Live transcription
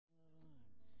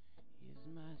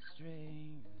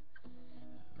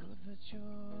joy,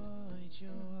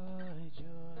 joy,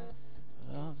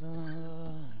 joy of the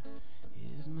Lord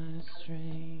is my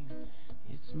strength.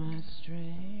 It's my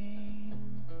strength.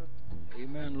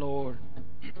 Amen, Lord.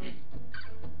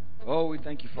 Oh, we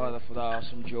thank you, Father, for that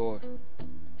awesome joy.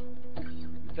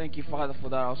 We thank you, Father, for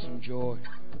that awesome joy.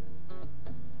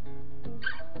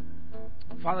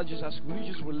 Father, just ask, will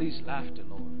you just release laughter,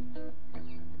 Lord?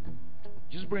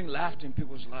 Just bring laughter in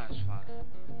people's lives, Father.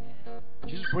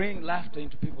 Just bring laughter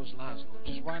into people's lives, Lord.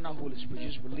 Just right now, Holy Spirit,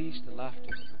 just release the laughter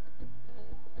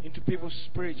into people's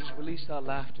spirit. Just release that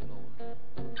laughter,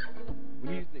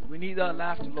 Lord. We need that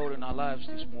laughter, Lord, in our lives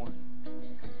this morning.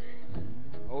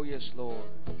 Oh, yes, Lord.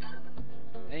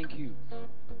 Thank you.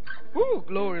 Woo,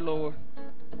 glory, Lord.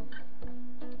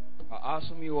 How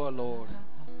awesome you are, Lord.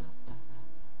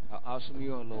 How awesome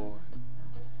you are, Lord.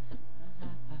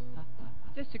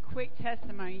 Just a quick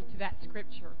testimony to that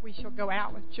scripture. We shall go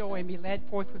out with joy and be led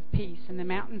forth with peace, and the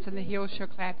mountains and the hills shall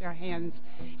clap their hands,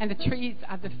 and the trees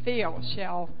of the field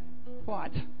shall,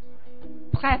 what?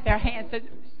 Clap their hands.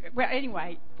 Well,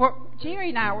 anyway, for Jerry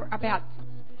and I were about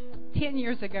 10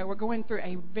 years ago, we're going through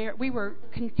we were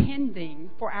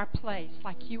contending for our place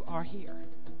like you are here.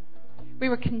 We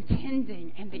were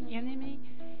contending, and the enemy,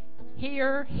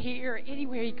 here,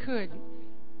 anywhere he could,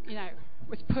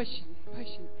 was pushing.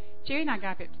 Jerry and I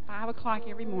got up at 5 o'clock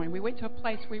every morning. We went to a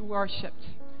place we worshipped.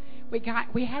 We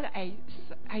had a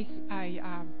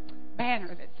banner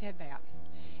that said that,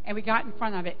 and we got in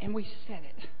front of it and we said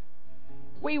it.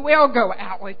 We will go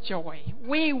out with joy.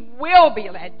 We will be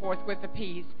led forth with the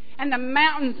peace, and the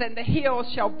mountains and the hills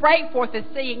shall break forth with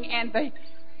singing, and the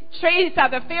trees of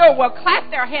the field will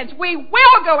clap their hands. We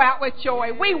will go out with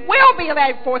joy. We will be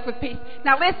led forth with peace.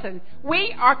 Now listen,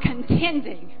 we are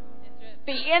contending.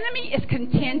 The enemy is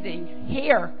contending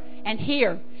here and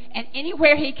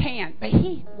anywhere he can. But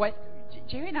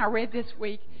Jerry and I read this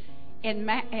week in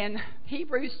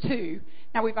Hebrews 2.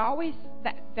 Now we've always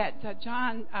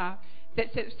John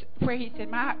that says where he said,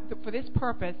 for this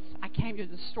purpose I came to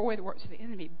destroy the works of the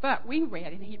enemy. But we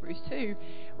read in Hebrews 2,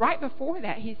 right before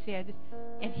that he said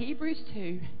in Hebrews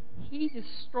 2, he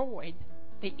destroyed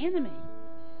the enemy.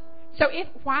 So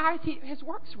why is his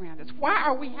works around us? Why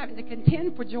are we having to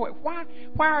contend for joy? Why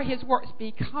are his works?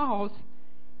 Because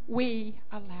we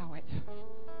allow it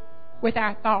with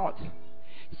our thoughts.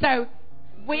 So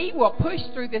we will push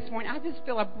through this morning. I just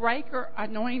feel a breaker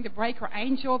anointing, the breaker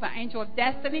angel, the angel of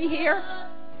destiny here.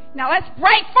 Now let's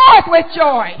break forth with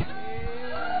joy.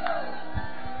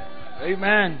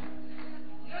 Amen.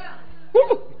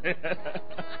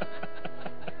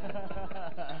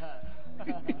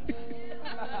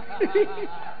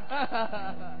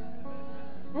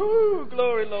 Woo,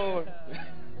 glory, Lord.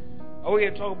 Oh,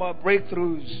 yeah, talk about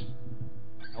breakthroughs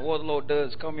and what the Lord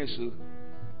does. Come here, Sue.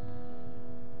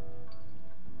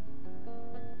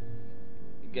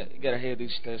 You got to hear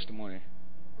this testimony.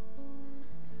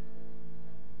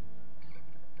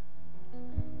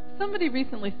 Somebody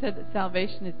recently said that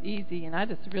salvation is easy, and I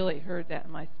just really heard that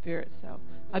in my spirit. So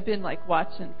I've been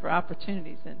watching for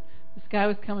opportunities, and this guy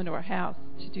was coming to our house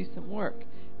to do some work,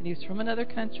 and he was from another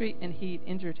country, and he'd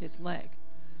injured his leg.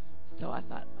 So I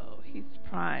thought, oh, he's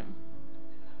prime.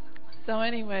 So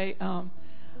anyway,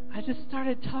 I just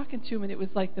started talking to him, and it was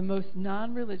like the most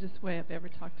non-religious way I've ever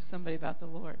talked to somebody about the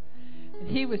Lord. And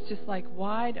he was just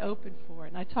wide open for it.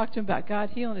 And I talked to him about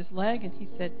God healing his leg, and he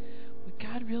said, would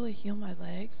God really heal my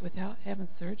leg without having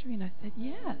surgery? And I said,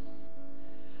 yes.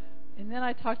 And then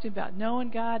I talked to him about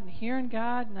knowing God and hearing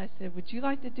God, and I said, would you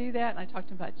like to do that? And I talked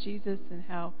to him about Jesus and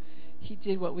how he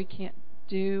did what we can't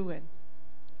do, and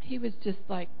he was just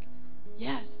like,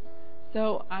 yes.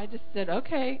 So I just said,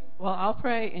 okay, well, I'll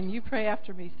pray, and you pray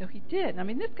after me. So he did. I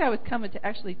mean, this guy was coming to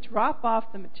actually drop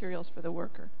off the materials for the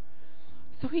worker.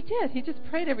 So he did. He just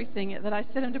prayed everything that I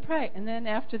said him to pray. And then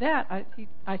after that,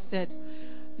 I said,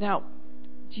 now,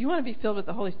 do you want to be filled with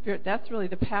the Holy Spirit? That's really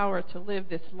the power to live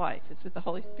this life. It's with the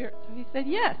Holy Spirit. So he said,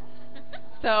 yes.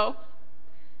 So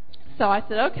I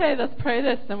said, okay, let's pray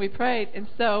this. And we prayed. And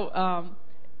so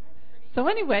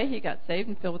anyway, he got saved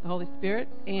and filled with the Holy Spirit.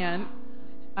 And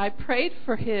I prayed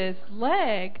for his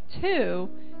leg, too.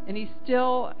 And he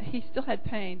still had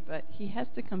pain, but he has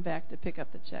to come back to pick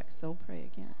up the check. So we'll pray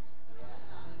again.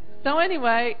 So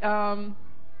anyway,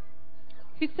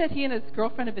 he said he and his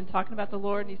girlfriend had been talking about the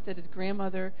Lord, and he said his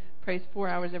grandmother prays 4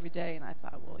 hours every day. And I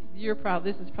thought, well,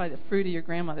 this is probably the fruit of your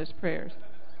grandmother's prayers.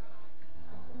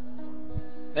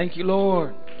 Thank you,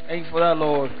 Lord. Thank you for that,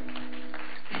 Lord.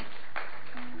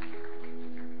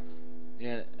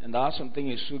 Yeah, and the awesome thing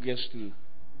is Sue gets to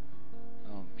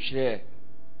share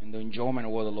in the enjoyment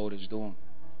of what the Lord is doing.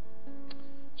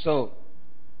 So,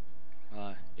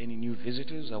 Any new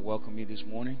visitors, I welcome you this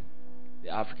morning. The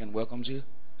African welcomes you.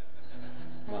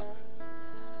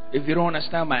 If you don't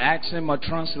understand my accent, my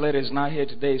translator is not here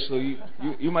today, so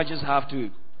you might just have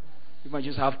to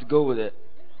go with it.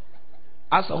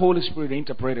 Ask the Holy Spirit to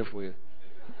interpret it for you.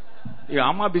 Yeah,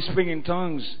 I might be speaking in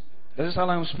tongues. Does this sound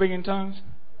like I'm speaking in tongues?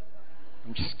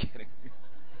 I'm just kidding.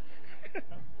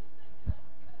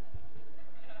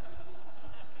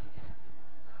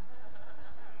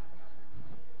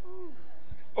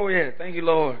 Oh yeah, thank you,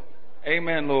 Lord.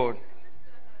 Amen, Lord.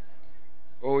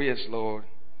 Oh yes, Lord.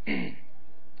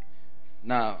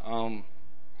 Now, I'm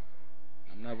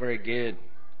not very good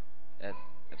at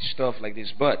stuff like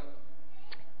this, but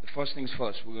the first things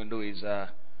first we're gonna do is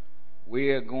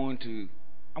we're going to.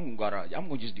 I'm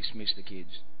gonna just dismiss the kids.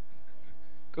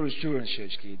 Go to children's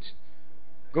church, kids.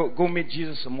 Go meet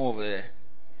Jesus some more over there.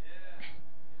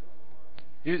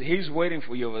 He's waiting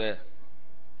for you over there.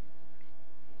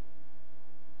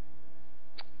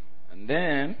 And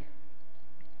then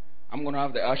I'm gonna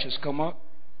have the ushers come up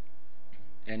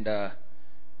and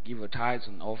give our tithes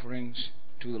and offerings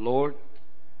to the Lord.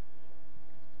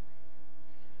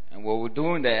 And while we're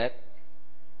doing that,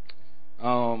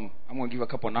 I'm going to give a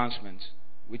couple announcements,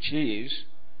 which is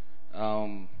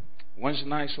Wednesday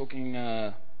night soaking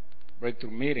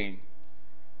breakthrough meeting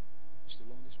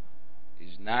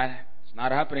is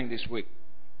not happening this week.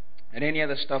 And any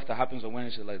other stuff that happens on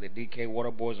Wednesday, like the DK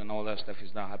water boards and all that stuff,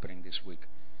 is not happening this week.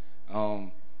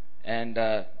 And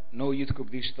no youth group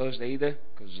this Thursday either,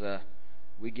 because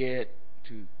we get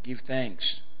to give thanks,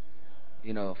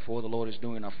 for what the Lord is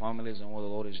doing in our families and what the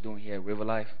Lord is doing here at River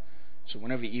Life. So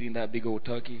whenever you're eating that big old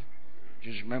turkey,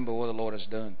 just remember what the Lord has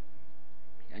done,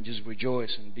 and just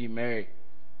rejoice and be merry,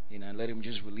 and let Him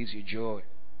just release your joy.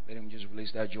 Let Him just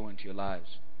release that joy into your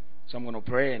lives. So I'm going to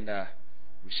pray and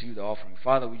receive the offering.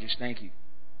 Father, we just thank you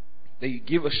that you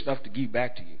give us stuff to give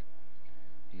back to you.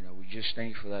 We just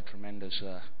thank you for that tremendous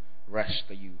rest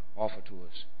that you offer to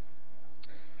us.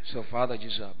 So, Father,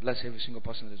 just bless every single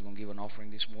person that's going to give an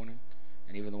offering this morning,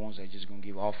 and even the ones that are just going to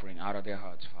give offering out of their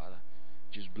hearts, Father.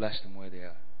 Just bless them where they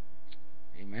are.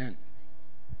 Amen.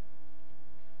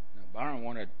 Now, Byron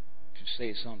wanted to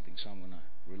say something, so I'm going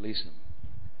to release him.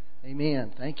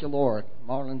 Amen. Thank you, Lord.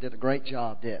 Marlon did a great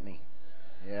job, didn't he?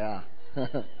 Yeah.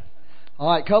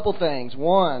 All right, couple things.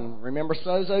 One, remember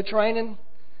Sozo training?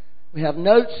 We have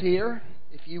notes here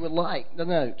if you would like the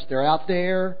notes. They're out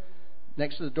there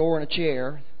next to the door in a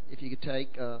chair. If you could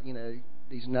take,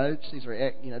 these notes. These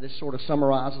are, this sort of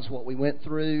summarizes what we went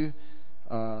through,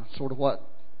 sort of what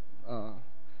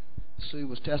Sue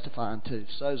was testifying to.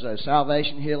 Sozo,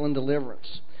 salvation, healing,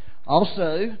 deliverance.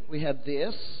 Also, we have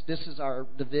this. This is our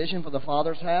division for the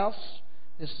Father's house.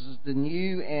 This is the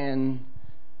new and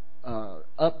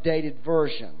updated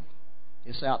version.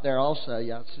 It's out there also.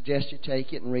 I suggest you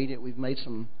take it and read it. We've made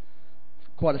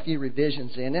quite a few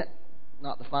revisions in it.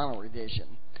 Not the final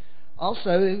revision.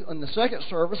 Also, in the second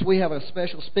service, we have a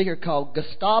special speaker called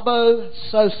Gustavo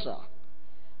Sosa.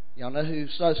 Y'all know who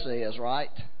Sosa is, right?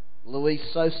 Luis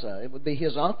Sosa. It would be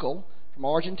his uncle from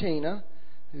Argentina,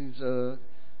 who's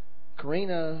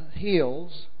Karina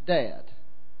Hill's dad.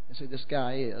 That's who this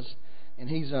guy is. And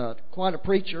he's quite a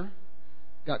preacher.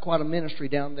 Got quite a ministry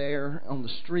down there on the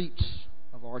streets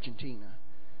of Argentina.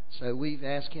 So we've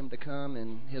asked him to come,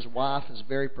 and his wife is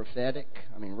very prophetic.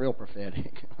 I mean, real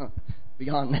prophetic.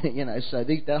 Beyond, so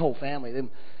that whole family, them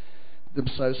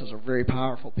Sosas are very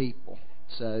powerful people.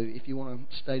 So if you want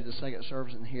to stay to the second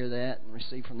service and hear that and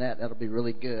receive from that, that'll be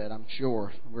really good. I'm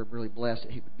sure we're really blessed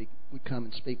that he would come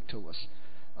and speak to us.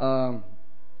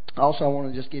 Also, I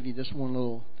want to just give you this one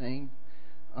little thing.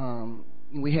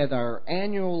 We had our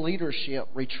annual leadership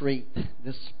retreat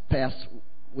this past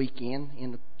weekend,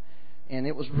 and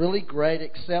it was really great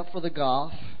except for the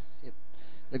golf.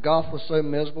 The golf was so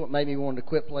miserable it made me want to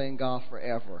quit playing golf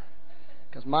forever.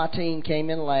 Because my team came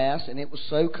in last, and it was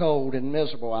so cold and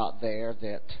miserable out there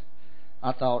that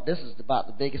I thought, this is about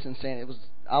the biggest insanity.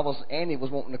 Andy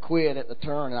was wanting to quit at the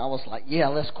turn, and I was like, yeah,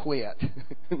 let's quit.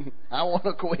 I want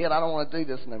to quit. I don't want to do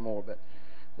this no more. But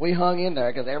we hung in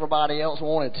there because everybody else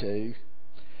wanted to,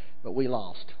 but we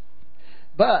lost.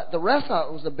 But the rest of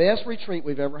it was the best retreat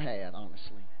we've ever had,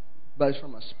 honestly, both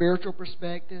from a spiritual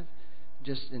perspective,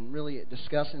 just in really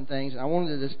discussing things. And I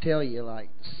wanted to just tell you,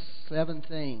 7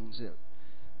 things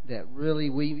that really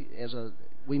we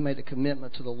made a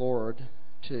commitment to the Lord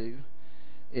to.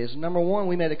 Is number 1,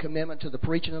 we made a commitment to the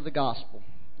preaching of the gospel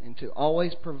and to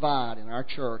always provide in our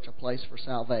church a place for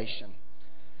salvation,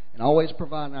 and always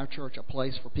provide in our church a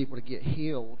place for people to get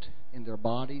healed in their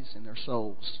bodies and their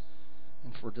souls,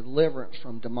 and for deliverance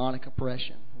from demonic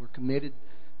oppression. We're committed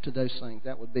to those things.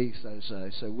 That would be so.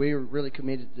 So we're really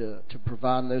committed to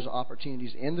providing those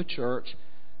opportunities in the church.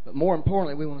 But more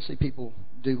importantly, we want to see people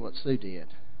do what Sue did.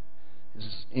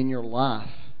 Is in your life,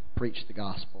 preach the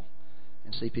gospel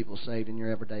and see people saved in your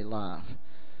everyday life.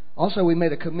 Also, we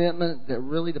made a commitment that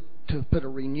really to put a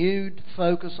renewed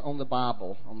focus on the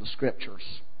Bible, on the Scriptures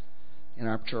in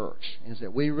our church. Is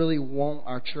that we really want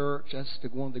our church, that's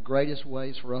one of the greatest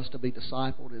ways for us to be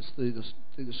discipled is through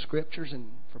the Scriptures and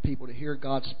for people to hear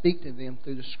God speak to them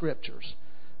through the Scriptures.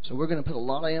 So we're going to put a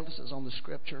lot of emphasis on the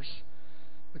Scriptures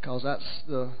because that's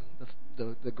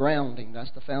the grounding,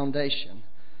 that's the foundation.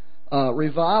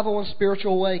 Revival and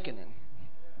spiritual awakening.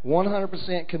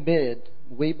 100% committed.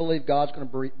 We believe God's going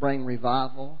to bring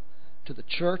revival to the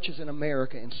churches in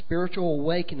America and spiritual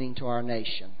awakening to our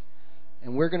nation.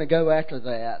 And we're going to go after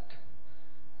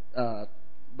that,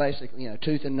 basically,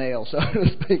 tooth and nail, so to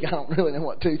speak. I don't really know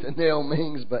what tooth and nail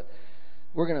means, but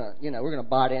we're going to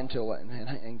bite into it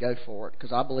and go for it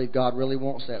because I believe God really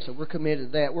wants that. So we're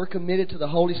committed to that. We're committed to the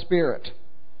Holy Spirit.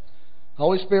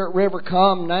 Holy Spirit River,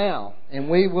 come now. And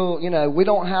we will,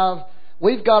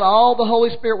 we've got all the Holy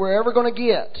Spirit we're ever going to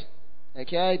get.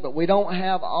 Okay? But we don't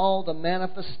have all the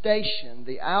manifestation,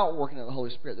 the outworking of the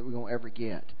Holy Spirit that we're going to ever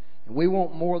get. And we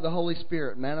want more of the Holy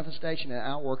Spirit manifestation and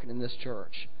outworking in this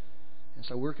church. And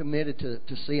so we're committed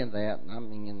to seeing that. I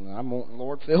mean, I'm wanting,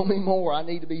 Lord, fill me more. I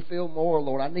need to be filled more,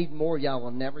 Lord. I need more. Y'all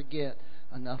will never get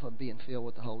enough of being filled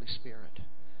with the Holy Spirit.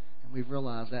 And we've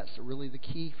realized that's really the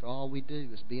key for all we do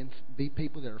is be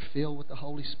people that are filled with the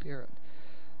Holy Spirit.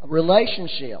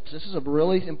 Relationships. This is a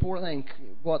really important thing,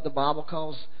 what the Bible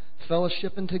calls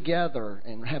fellowshipping together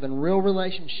and having real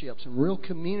relationships and real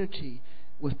community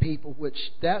with people, which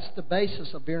that's the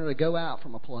basis of being able to go out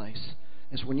from a place.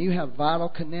 It's when you have vital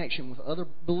connection with other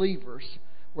believers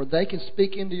where they can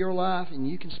speak into your life and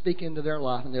you can speak into their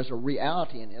life, and there's a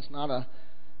reality in it. It's not a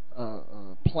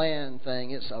planned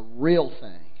thing. It's a real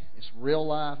thing. It's real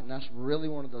life, and that's really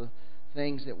one of the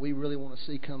things that we really want to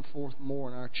see come forth more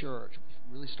in our church.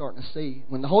 We're really starting to see.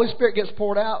 When the Holy Spirit gets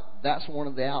poured out, that's one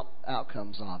of the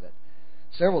outcomes of it.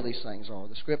 Several of these things are.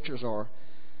 The Scriptures are.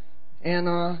 And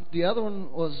the other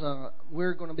one was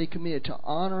we're going to be committed to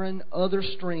honoring other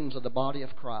streams of the body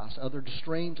of Christ, other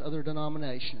streams, other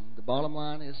denominations. The bottom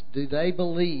line is, do they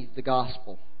believe the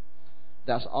gospel?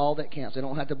 That's all that counts. They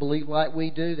don't have to believe like we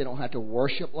do. They don't have to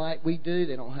worship like we do.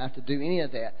 They don't have to do any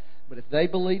of that. But if they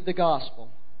believe the gospel,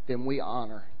 then we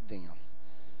honor them.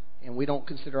 And we don't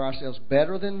consider ourselves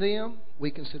better than them. We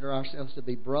consider ourselves to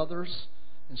be brothers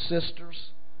and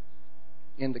sisters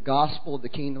in the gospel of the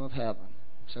kingdom of heaven.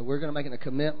 So we're going to make a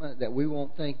commitment that we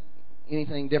won't think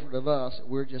anything different of us.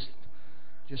 We're just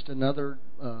another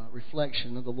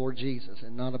reflection of the Lord Jesus,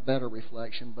 and not a better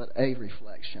reflection, but a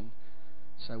reflection.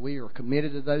 So we are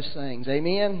committed to those things.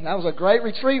 Amen? That was a great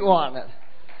retreat, wasn't it?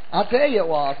 I tell you it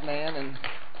was, man. And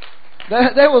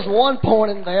there was one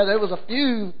point in there was a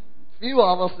few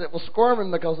of us that were squirming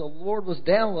because the Lord was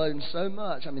downloading so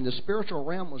much. I mean, the spiritual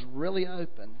realm was really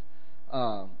open.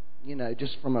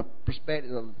 Just from a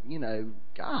perspective of,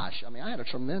 gosh, I mean, I had a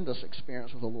tremendous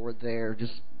experience with the Lord there,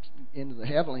 just into the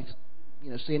heavenly,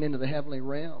 seeing into the heavenly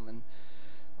realm.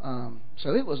 And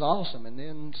so it was awesome. And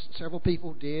then several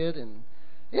people did, and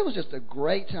it was just a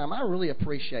great time. I really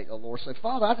appreciate the Lord. So,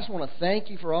 Father, I just want to thank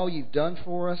you for all you've done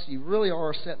for us. You really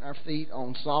are setting our feet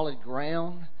on solid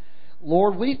ground.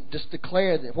 Lord, we just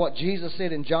declare that what Jesus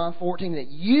said in John 14, that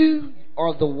you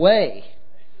are the way.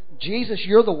 Jesus,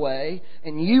 you're the way,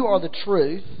 and you are the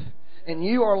truth, and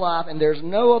you are life, and there's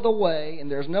no other way, and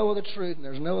there's no other truth, and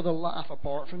there's no other life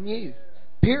apart from you.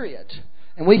 Period.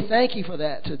 And we thank you for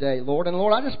that today, Lord. And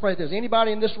Lord, I just pray if there's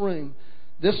anybody in this room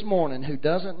this morning who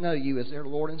doesn't know you as their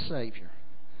Lord and Savior.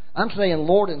 I'm saying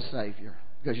Lord and Savior,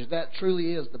 because that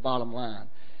truly is the bottom line.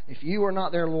 If you are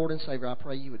not their Lord and Savior, I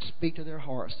pray you would speak to their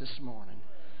hearts this morning.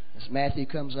 As Matthew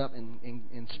comes up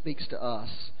and speaks to us,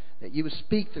 that you would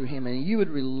speak through him and you would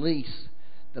release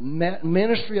the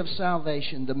ministry of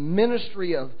salvation, the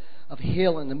ministry of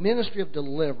healing, the ministry of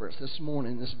deliverance this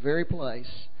morning in this very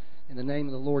place, in the name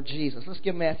of the Lord Jesus. Let's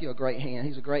give Matthew a great hand.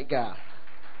 He's a great guy.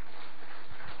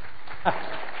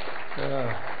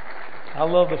 I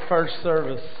love the first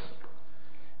service.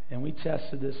 And we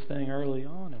tested this thing early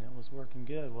on, and it was working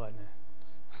good, wasn't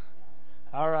it?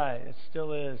 All right, it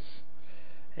still is.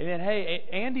 Amen. Hey,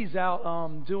 Andy's out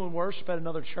doing worship at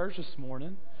another church this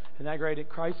morning. Isn't that great? At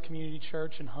Christ Community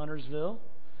Church in Huntersville.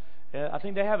 I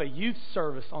think they have a youth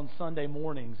service on Sunday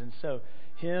mornings. And so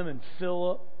him and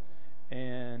Philip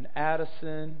and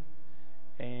Addison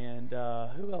and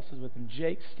who else is with him?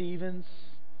 Jake Stevens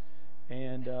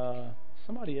and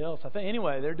somebody else. I think.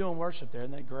 Anyway, they're doing worship there.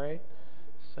 Isn't that great?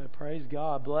 So praise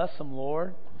God. Bless them,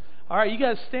 Lord. All right, you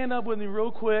guys stand up with me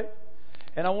real quick.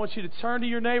 And I want you to turn to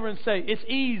your neighbor and say, it's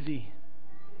easy.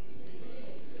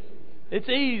 It's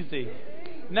easy.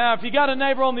 Now, if you got a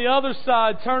neighbor on the other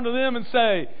side, turn to them and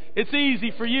say, it's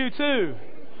easy for you too.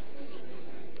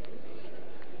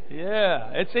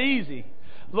 Yeah, it's easy.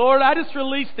 Lord, I just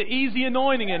released the easy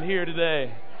anointing in here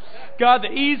today. God,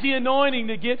 the easy anointing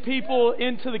to get people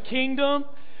into the kingdom,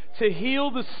 to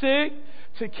heal the sick,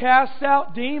 to cast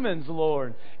out demons,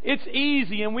 Lord. It's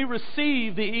easy, and we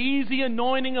receive the easy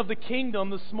anointing of the kingdom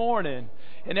this morning.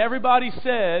 And everybody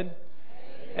said,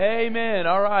 Amen.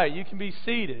 All right, you can be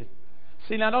seated.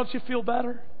 See, now don't you feel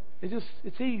better?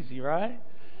 It's easy, right?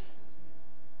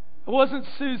 Wasn't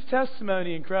Sue's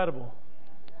testimony incredible?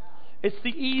 It's the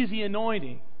easy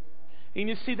anointing. And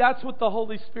you see, that's what the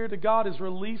Holy Spirit of God is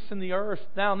releasing the earth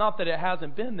now. Not that it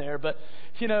hasn't been there, but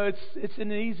it's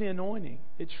an easy anointing.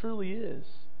 It truly is.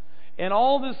 And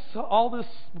all this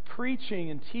preaching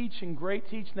and teaching, great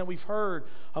teaching that we've heard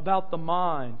about the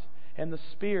mind and the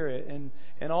spirit and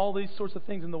all these sorts of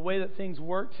things and the way that things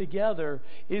work together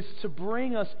is to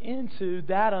bring us into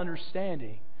that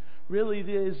understanding. Really, it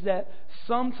is that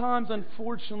sometimes,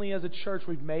 unfortunately, as a church,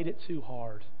 we've made it too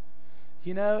hard.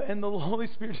 And the Holy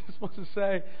Spirit just wants to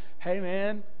say, hey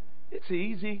man, it's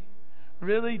easy.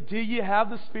 Really, do you have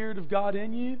the Spirit of God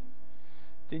in you?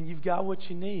 Then you've got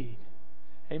what you need.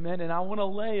 Amen. And I want to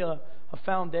lay a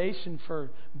foundation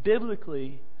for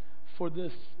biblically for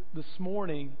this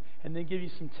morning and then give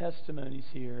you some testimonies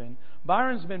here. And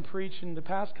Byron's been preaching the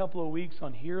past couple of weeks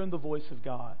on hearing the voice of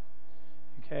God.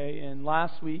 Okay, and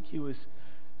last week he was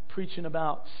preaching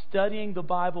about studying the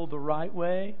Bible the right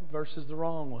way versus the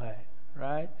wrong way.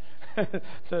 Right?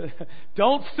 So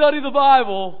don't study the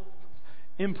Bible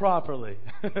improperly.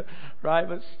 Right?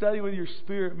 But study with your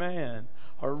spirit man.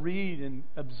 Or read and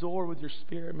absorb with your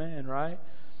spirit man. Right?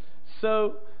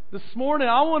 So this morning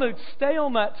I want to stay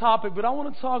on that topic, but I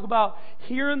want to talk about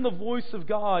hearing the voice of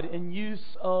God and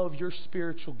use of your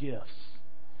spiritual gifts.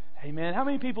 Amen. How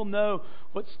many people know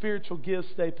what spiritual gifts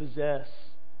they possess?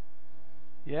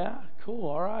 Yeah? Cool.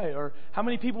 All right. Or how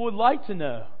many people would like to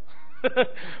know?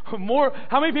 More.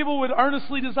 How many people would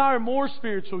earnestly desire more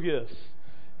spiritual gifts?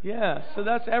 Yeah, so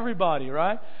that's everybody,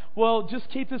 right? Well, just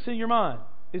keep this in your mind.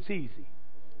 It's easy.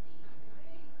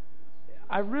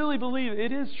 I really believe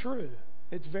it is true.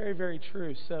 It's very, very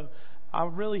true. So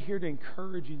I'm really here to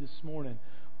encourage you this morning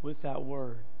with that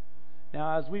word.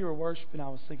 Now, as we were worshiping, I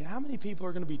was thinking, how many people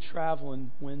are going to be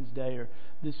traveling Wednesday or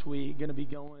this week, going to be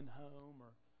going home?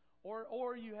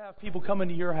 Or you have people coming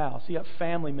to your house. You have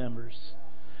family members.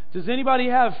 Does anybody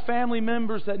have family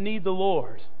members that need the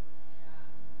Lord?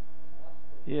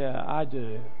 Yeah, I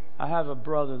do. I have a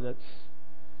brother that's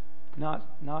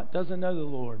not doesn't know the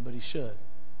Lord, but he should,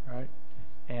 right?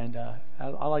 And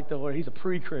I like the Lord. He's a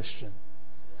pre-Christian.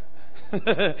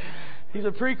 He's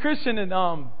a pre-Christian,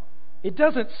 and it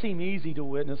doesn't seem easy to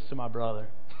witness to my brother.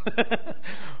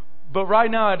 But right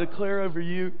now, I declare over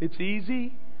you, it's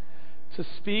easy to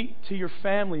speak to your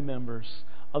family members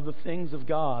of the things of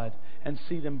God and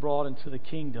see them brought into the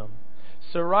kingdom.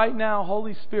 So right now,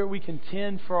 Holy Spirit, we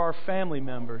contend for our family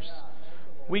members.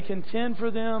 We contend for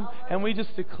them, and we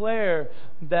just declare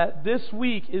that this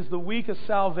week is the week of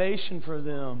salvation for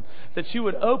them. That you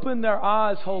would open their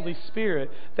eyes, Holy Spirit.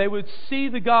 They would see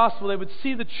the gospel. They would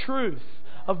see the truth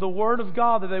of the Word of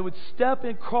God, that they would step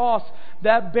across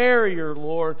that barrier,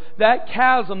 Lord, that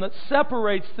chasm that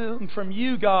separates them from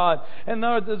you, God, and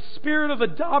the spirit of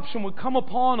adoption would come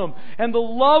upon them, and the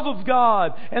love of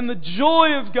God, and the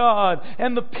joy of God,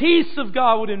 and the peace of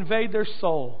God would invade their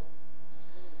soul.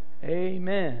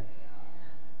 Amen.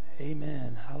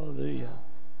 Amen. Hallelujah.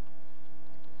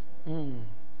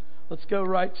 Let's go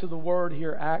right to the Word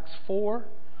here, Acts 4,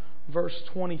 verse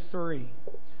 23.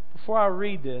 Before I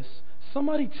read this,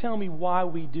 somebody tell me why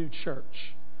we do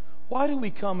church. Why do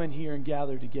we come in here and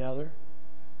gather together?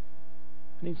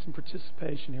 I need some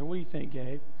participation here. What do you think,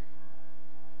 Gabe?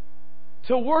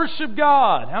 To worship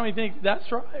God. How many think that's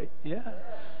right? Yeah.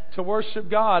 To worship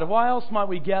God. Why else might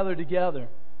we gather together?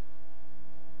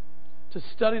 To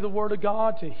study the Word of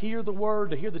God, to hear the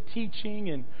Word, to hear the teaching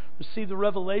and receive the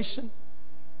revelation.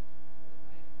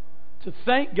 To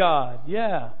thank God.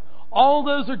 Yeah. All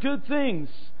those are good things.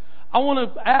 I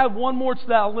want to add one more to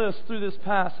that list through this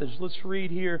passage. Let's read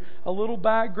here a little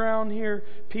background here.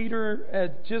 Peter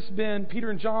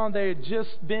and John, they had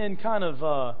just been kind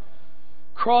of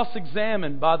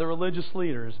cross-examined by the religious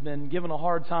leaders, been given a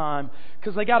hard time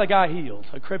because they got a guy healed,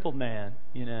 a crippled man,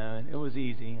 and it was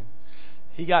easy.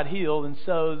 He got healed, and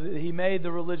so he made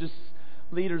the religious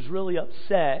leaders really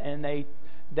upset, and they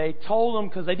they told them,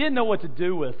 because they didn't know what to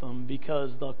do with them,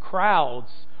 because the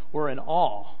crowds were in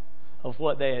awe of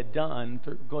what they had done,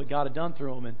 what God had done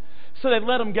through them. And so they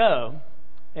let them go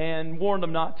and warned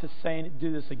them not to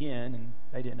do this again, and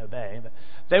they didn't obey. But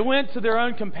they went to their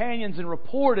own companions and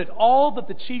reported all that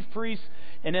the chief priests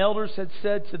and elders had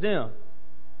said to them.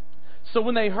 So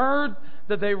when they heard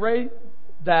that they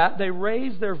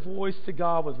raised their voice to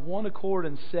God with one accord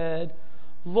and said,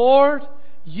 Lord,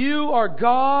 you are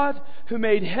God who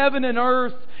made heaven and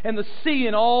earth and the sea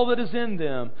and all that is in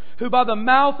them, who by the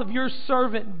mouth of your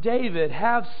servant David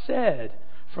have said,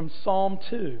 from Psalm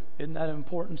 2. Isn't that an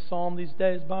important psalm these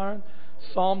days, Byron?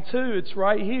 Psalm 2, it's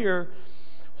right here.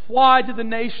 Why did the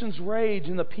nations rage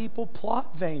and the people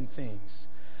plot vain things?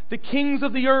 The kings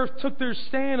of the earth took their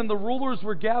stand, and the rulers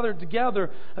were gathered together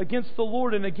against the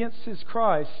Lord and against His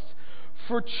Christ.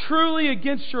 For truly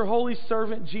against your holy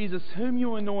servant Jesus, whom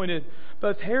you anointed,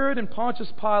 both Herod and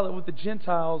Pontius Pilate with the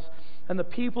Gentiles and the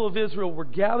people of Israel were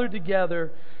gathered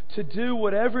together to do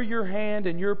whatever your hand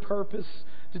and your purpose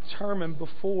determined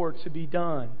before to be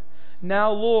done.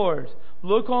 Now, Lord,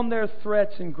 look on their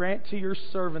threats and grant to your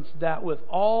servants that with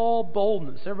all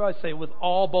boldness, everybody say, with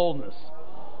all boldness,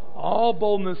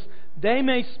 they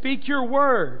may speak your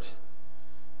word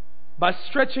by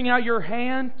stretching out your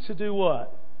hand to do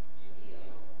what?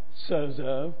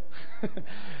 Sozo.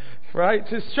 Right?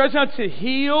 To stretch out to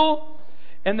heal,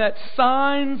 and that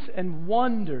signs and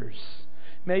wonders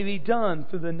may be done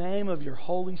through the name of your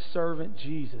holy servant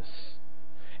Jesus.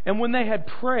 And when they had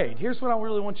prayed, here's what I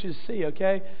really want you to see,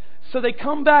 okay? So they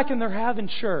come back and they're having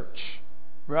church,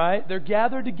 right? They're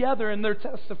gathered together and they're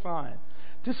testifying.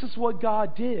 This is what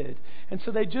God did. And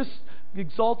so they just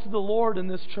exalted the Lord in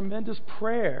this tremendous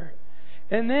prayer.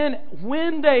 And then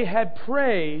when they had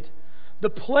prayed, the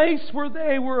place where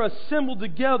they were assembled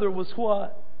together was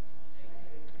what?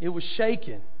 It was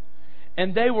shaken.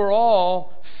 And they were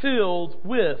all filled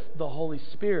with the Holy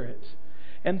Spirit.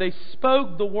 And they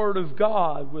spoke the word of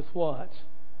God with what?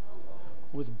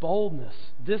 With boldness.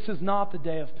 This is not the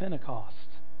day of Pentecost.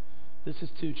 This is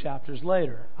 2 chapters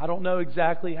later. I don't know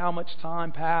exactly how much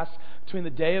time passed between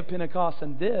the day of Pentecost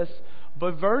and this,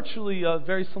 but virtually a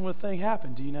very similar thing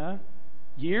happened. Do you know?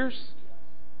 Years?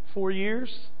 4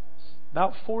 years?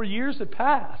 About 4 years had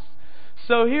passed.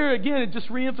 So here again, it just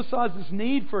reemphasizes this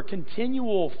need for a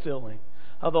continual filling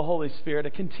of the Holy Spirit, a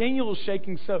continual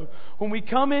shaking. So when we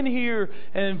come in here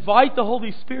and invite the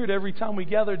Holy Spirit every time we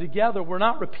gather together, we're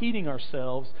not repeating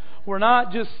ourselves. We're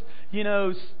not just,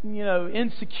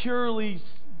 insecurely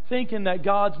thinking that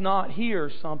God's not here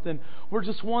or something. We're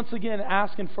just once again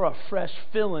asking for a fresh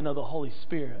filling of the Holy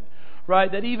Spirit.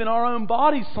 Right? That even our own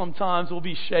bodies sometimes will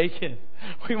be shaken.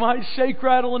 We might shake,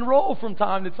 rattle, and roll from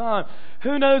time to time.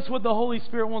 Who knows what the Holy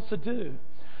Spirit wants to do?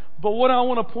 But what I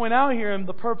want to point out here, and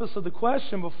the purpose of the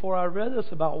question before I read this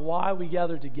about why we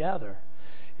gather together,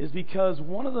 is because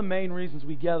one of the main reasons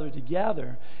we gather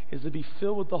together is to be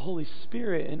filled with the Holy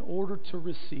Spirit in order to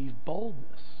receive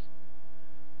boldness.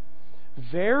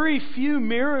 Very few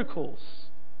miracles,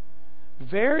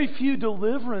 very few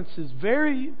deliverances,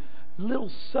 very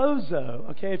little sozo.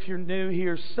 Okay, if you're new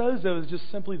here, sozo is just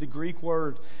simply the Greek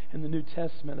word in the New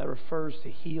Testament that refers to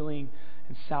healing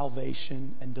and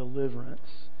salvation and deliverance.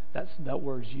 That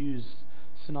word's used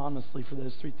synonymously for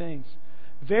those three things.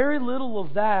 Very little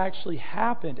of that actually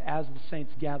happened as the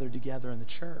saints gathered together in the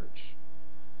church.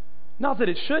 Not that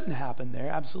it shouldn't happen there,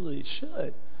 absolutely it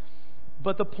should.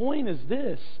 But the point is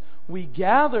this: we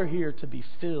gather here to be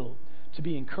filled, to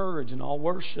be encouraged, and all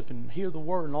worship and hear the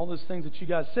word and all those things that you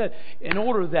guys said, in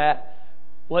order that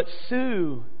what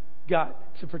Sue got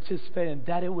to participate in,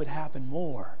 that it would happen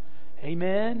more.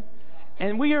 Amen?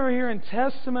 And we are hearing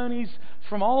testimonies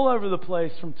from all over the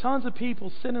place, from tons of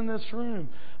people sitting in this room,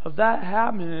 of that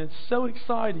happening. And it's so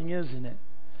exciting, isn't it?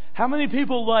 How many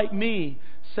people like me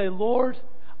say, Lord,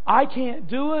 I can't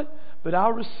do it, but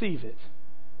I'll receive it.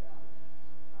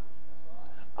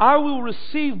 I will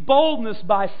receive boldness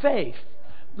by faith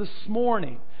this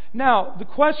morning. Now, the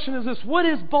question is this: what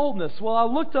is boldness? Well, I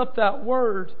looked up that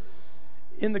word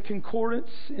in the concordance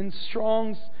in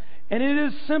Strong's, and it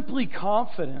is simply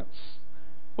confidence,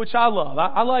 which I love.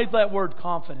 I like that word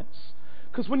confidence,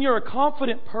 because when you're a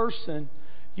confident person,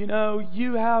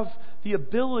 you have the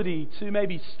ability to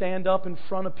maybe stand up in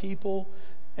front of people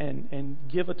and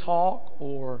give a talk,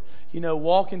 or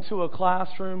walk into a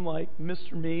classroom like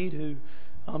Mr. Mead, who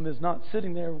is not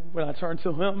sitting there when I turn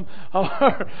to him,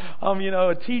 or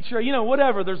a teacher,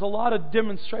 whatever. There's a lot of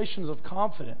demonstrations of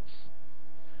confidence.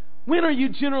 When are you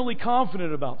generally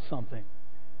confident about something?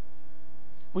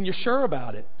 When you're sure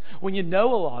about it, when you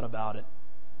know a lot about it,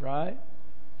 right?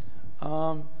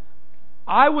 I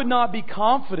I would not be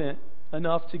confident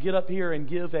enough to get up here and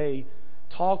give a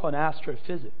talk on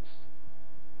astrophysics.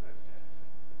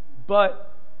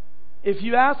 But if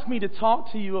you ask me to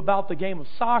talk to you about the game of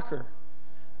soccer,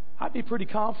 I'd be pretty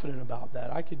confident about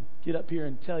that. I could get up here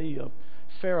and tell you a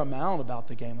fair amount about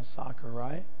the game of soccer,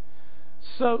 right?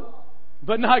 So,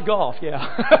 but not golf,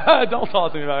 yeah. Don't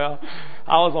talk to me about golf.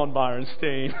 I was on Byron's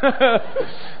team.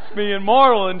 Me and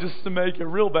Marlon, just to make it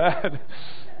real bad.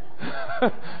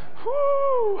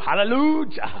 Woo,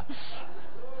 hallelujah.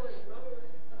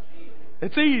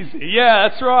 It's easy. Yeah,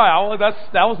 that's right.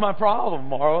 That was my problem,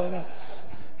 Marlon.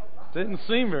 Didn't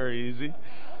seem very easy.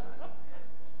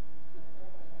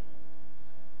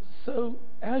 So,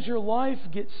 as your life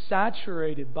gets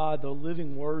saturated by the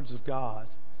living words of God,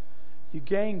 you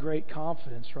gain great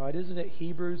confidence, right? Isn't it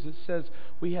Hebrews that says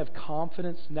we have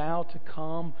confidence now to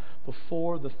come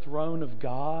before the throne of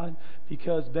God?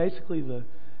 Because basically the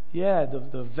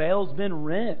veil's been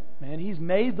rent, man. He's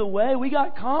made the way. We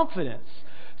got confidence.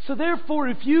 So therefore,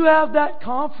 if you have that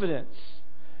confidence,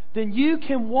 then you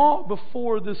can walk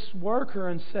before this worker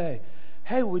and say,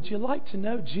 hey, would you like to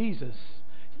know Jesus?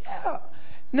 Yeah.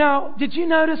 Now, did you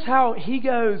notice how he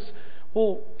goes,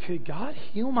 well, could God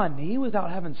heal my knee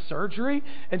without having surgery?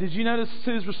 And did you notice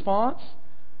his response?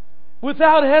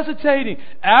 Without hesitating.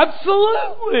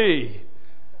 Absolutely.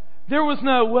 There was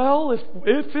no, well,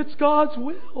 if it's God's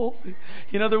will.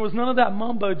 There was none of that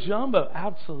mumbo jumbo.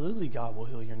 Absolutely, God will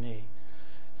heal your knee.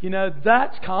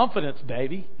 That's confidence,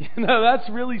 baby. That's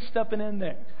really stepping in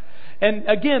there. And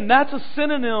again, that's a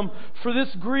synonym for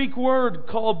this Greek word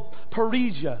called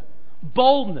parrhesia,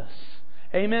 boldness.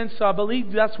 Amen. So I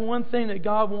believe that's one thing that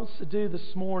God wants to do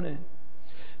this morning.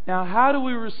 Now, how do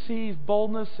we receive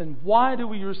boldness and why do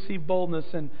we receive boldness?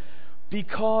 And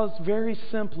because, very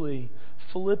simply,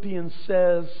 Philippians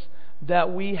says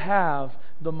that we have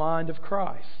the mind of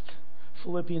Christ.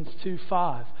 Philippians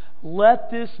 2:5.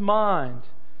 Let this mind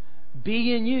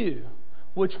be in you,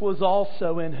 which was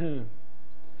also in whom?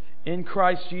 In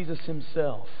Christ Jesus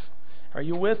Himself. Are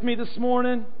you with me this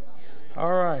morning?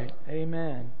 All right.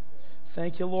 Amen.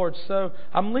 Thank you, Lord. So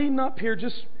I'm leading up here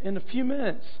just in a few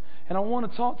minutes, and I want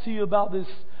to talk to you about this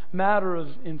matter of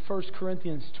in 1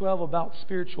 Corinthians 12 about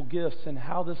spiritual gifts and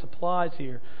how this applies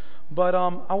here. But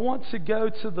I want to go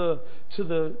to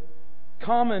the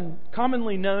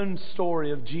commonly known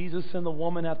story of Jesus and the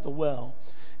woman at the well,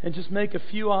 and just make a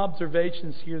few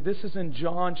observations here. This is in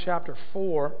John chapter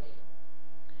 4,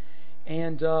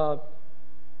 and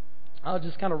I'll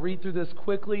just kind of read through this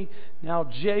quickly. Now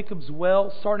Jacob's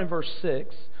well, starting in verse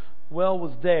 6, well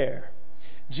was there.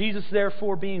 Jesus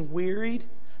therefore, being wearied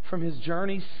from His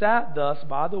journey, sat thus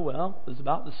by the well. It was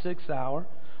about the 6th hour.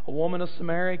 A woman of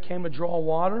Samaria came to draw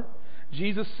water.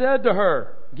 Jesus said to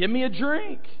her, give me a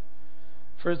drink.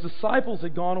 For His disciples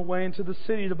had gone away into the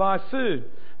city to buy food.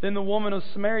 Then the woman of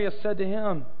Samaria said to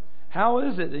Him, how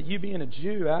is it that you, being a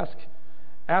Jew,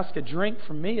 ask a drink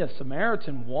from me, a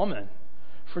Samaritan woman?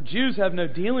 For Jews have no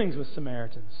dealings with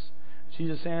Samaritans.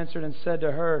 Jesus answered and said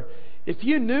to her, if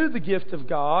you knew the gift of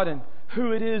God and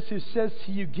who it is who says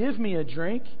to you, give me a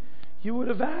drink, you would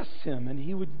have asked Him, and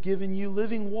He would have given you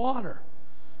living water.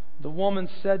 The woman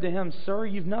said to Him, sir,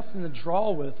 you've nothing to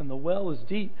draw with, and the well is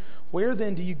deep. Where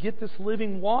then do you get this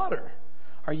living water?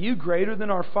 Are you greater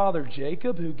than our father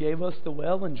Jacob, who gave us the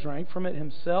well and drank from it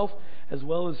himself, as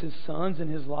well as his sons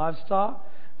and his livestock?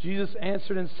 Jesus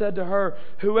answered and said to her,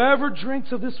 whoever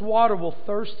drinks of this water will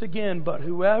thirst again, but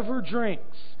whoever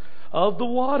drinks of the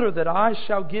water that I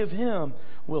shall give him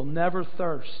will never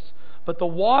thirst. But the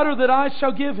water that I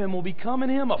shall give him will become in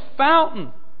him a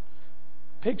fountain.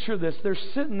 Picture this. They're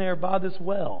sitting there by this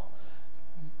well,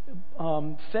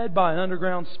 fed by an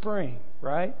underground spring,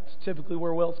 right? It's typically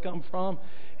where wells come from.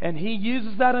 And He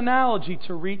uses that analogy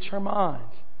to reach her mind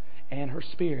and her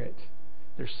spirit.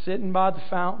 They're sitting by the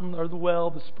fountain or the well,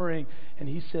 the spring, and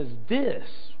He says, this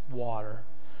water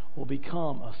will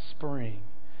become a spring.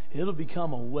 It'll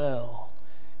become a well.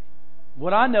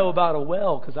 What I know about a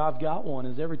well, because I've got one,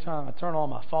 is every time I turn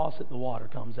on my faucet, the water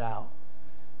comes out.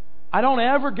 I don't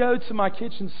ever go to my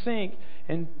kitchen sink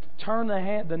and turn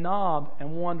the knob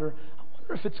and wonder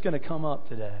if it's going to come up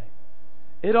today.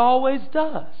 It always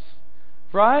does,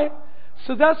 right?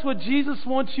 So that's what Jesus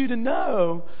wants you to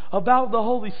know about the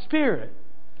Holy Spirit,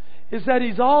 is that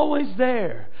He's always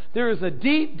there. There is a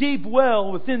deep, deep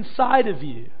well within inside of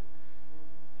you.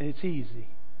 And it's easy.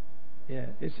 Yeah,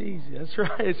 it's easy. That's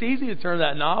right. It's easy to turn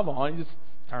that knob on. You just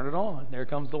turn it on. There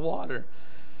comes the water.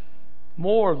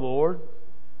 More, Lord.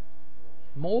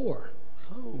 More.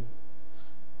 Oh.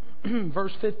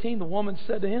 Verse 15, the woman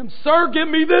said to Him, sir, give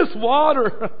me this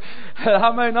water, that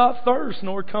I may not thirst,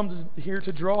 nor come here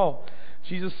to draw.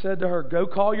 Jesus said to her, "Go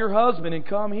call your husband and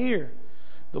come here."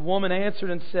 The woman answered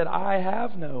and said, "I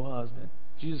have no husband."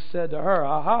 Jesus said to her,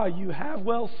 "Aha, you have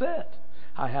well said,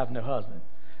 I have no husband.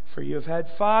 For you have had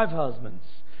 5 husbands,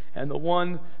 and the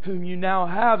one whom you now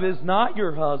have is not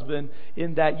your husband,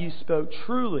 in that you spoke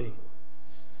truly."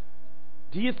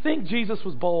 Do you think Jesus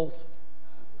was bold?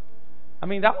 I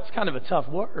mean, that was kind of a tough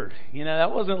word.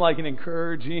 That wasn't like an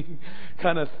encouraging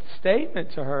kind of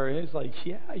statement to her. It's like,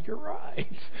 yeah, you're right.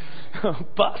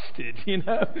 Busted,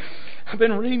 I've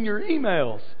been reading your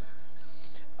emails.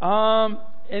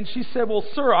 And she said, "Well,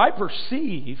 sir, I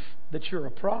perceive that you're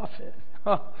a prophet."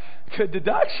 Good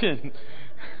deduction.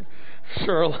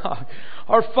 Sherlock.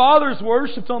 "Our fathers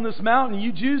worshipped on this mountain.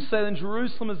 You Jews say that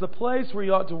Jerusalem is the place where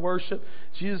you ought to worship."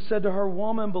 Jesus said to her,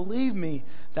 "Woman, believe me,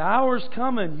 the hour is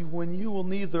coming when you will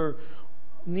neither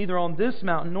on this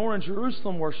mountain nor in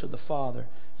Jerusalem worship the Father.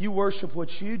 You worship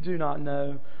what you do not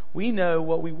know. We know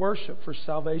what we worship, for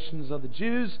salvation is of the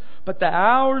Jews. But the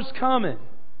hour is coming."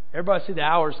 Everybody say, the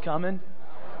hour is coming.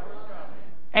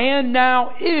 And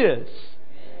now is.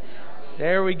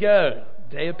 There we go.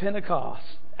 Day of Pentecost.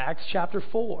 Acts chapter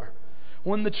 4.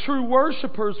 When the true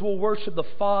worshipers will worship the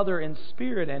Father in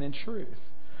spirit and in truth.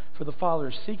 For the Father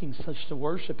is seeking such to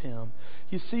worship Him.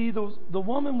 You see, the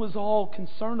woman was all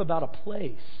concerned about a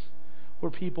place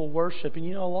where people worship.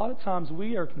 And a lot of times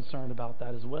we are concerned about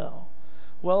that as well.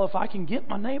 Well, if I can get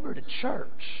my neighbor to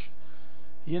church,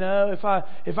 if I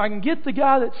can get the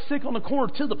guy that's sick on the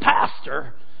corner to the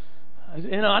pastor,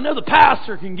 I know the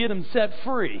pastor can get him set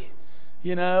free,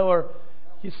 or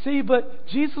you see, but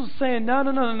Jesus was saying,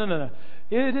 no.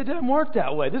 It doesn't work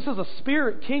that way. This is a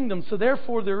spirit kingdom, so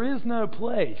therefore there is no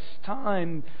place,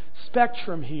 time,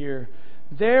 spectrum here.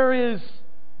 There is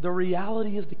the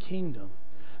reality of the kingdom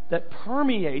that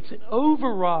permeates and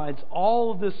overrides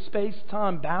all of the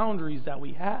space-time boundaries that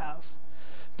we have.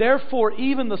 Therefore,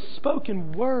 even the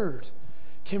spoken word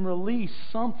can release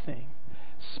something,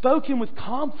 spoken with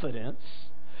confidence,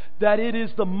 that it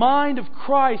is the mind of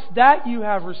Christ that you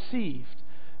have received.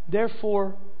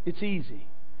 Therefore, it's easy.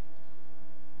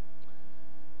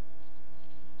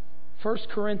 1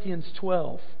 Corinthians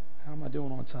 12. How am I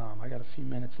doing on time? I got a few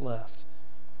minutes left.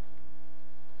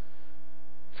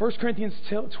 1 Corinthians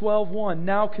 12:1.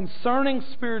 "Now concerning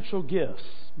spiritual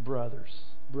gifts,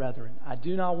 brethren, I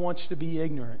do not want you to be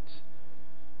ignorant.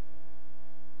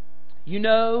 You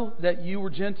know that you were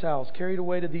Gentiles, carried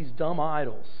away to these dumb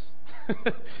idols.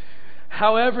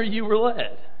 However you were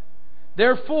led.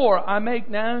 Therefore I make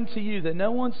known to you that no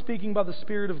one speaking by the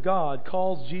Spirit of God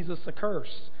calls Jesus a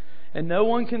curse. And no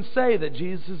one can say that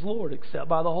Jesus is Lord except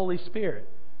by the Holy Spirit.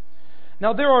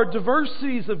 Now there are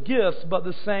diversities of gifts, but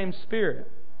the same Spirit.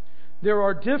 There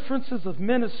are differences of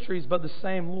ministries, but the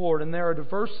same Lord. And there are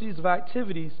diversities of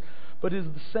activities, but it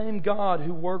is the same God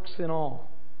who works in all.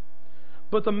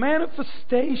 But the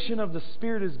manifestation of the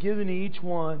Spirit is given to each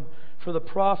one for the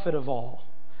profit of all.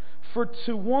 For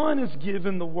to one is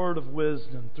given the word of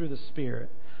wisdom through the Spirit,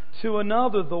 to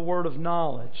another the word of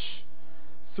knowledge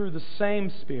through the same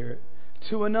Spirit,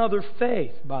 to another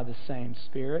faith by the same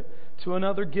Spirit, to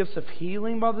another gifts of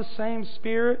healing by the same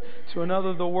Spirit, to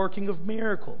another the working of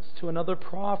miracles, to another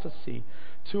prophecy,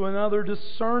 to another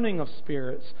discerning of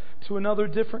spirits, to another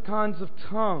different kinds of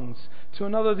tongues, to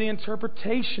another the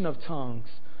interpretation of tongues.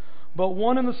 But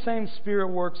one and the same Spirit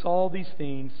works all these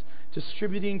things,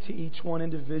 distributing to each one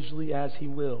individually as He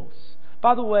wills.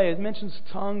 By the way, it mentions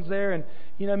tongues there, and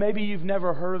maybe you've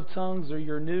never heard of tongues or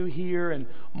you're new here, and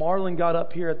Marlon got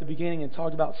up here at the beginning and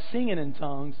talked about singing in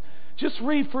tongues. Just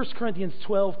read 1 Corinthians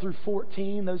 12 through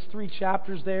 14, those 3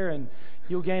 chapters there, and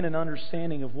you'll gain an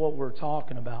understanding of what we're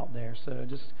talking about there. So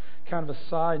just kind of a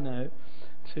side note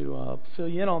to fill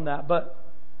you in on that. But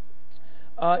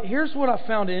here's what I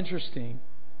found interesting.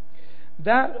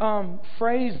 That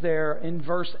phrase there in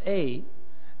verse 8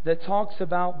 that talks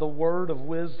about the word of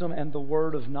wisdom and the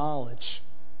word of knowledge.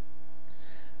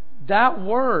 That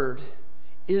word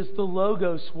is the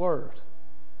Logos word.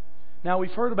 Now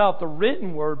we've heard about the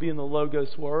written word being the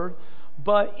Logos word,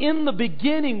 but in the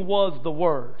beginning was the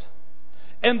Word.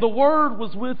 And the Word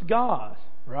was with God,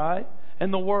 right?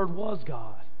 And the Word was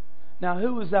God. Now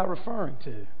who is that referring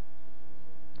to?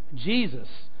 Jesus.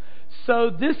 So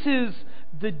this is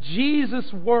the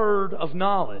Jesus word of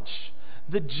knowledge,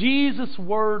 the Jesus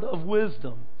word of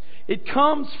wisdom. It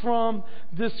comes from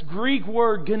this Greek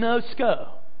word gnosko,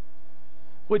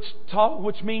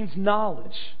 which means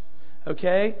knowledge.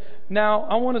 Okay? Now,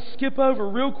 I want to skip over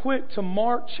real quick to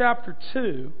Mark chapter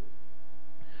 2,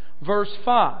 verse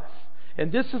 5.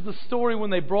 And this is the story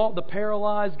when they brought the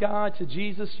paralyzed guy to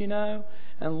Jesus,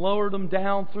 and lowered him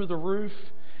down through the roof.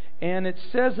 And it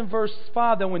says in verse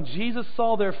 5 that when Jesus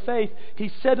saw their faith,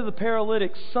 He said to the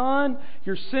paralytic, "Son,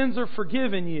 your sins are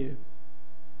forgiven you."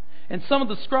 And some of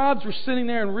the scribes were sitting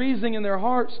there and reasoning in their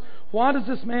hearts, "Why does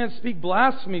this man speak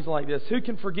blasphemies like this? Who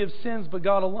can forgive sins but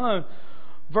God alone?"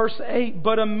 Verse 8,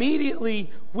 "But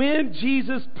immediately when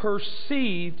Jesus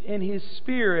perceived in His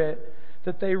spirit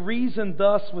that they reasoned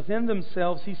thus within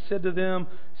themselves, He said to them,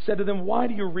 "Why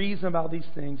do you reason about these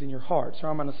things in your hearts?" So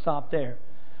I'm going to stop there.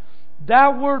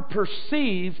 That word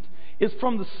perceived is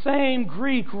from the same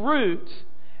Greek root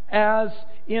as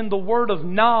in the word of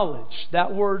knowledge.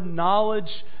 That word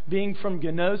knowledge, being from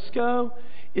gnosko,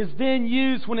 is then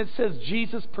used when it says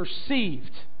Jesus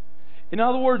perceived. In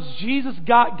other words, Jesus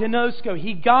got gnosko.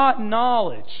 He got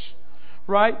knowledge.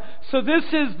 Right? So this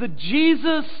is the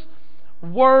Jesus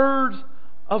word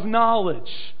of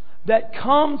knowledge that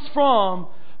comes from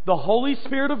the Holy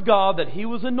Spirit of God, that He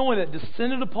was anointed,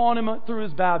 descended upon Him through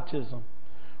His baptism.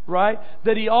 Right?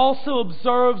 That He also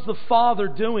observes the Father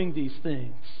doing these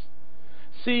things.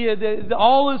 See,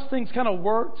 all those things kind of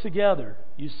work together.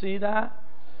 You see that?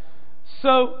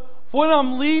 So, what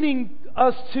I'm leading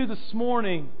us to this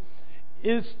morning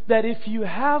is that if you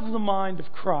have the mind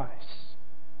of Christ,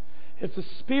 if the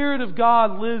Spirit of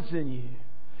God lives in you,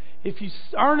 if you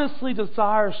earnestly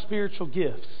desire spiritual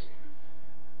gifts,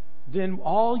 then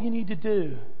all you need to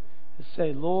do is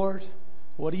say, "Lord,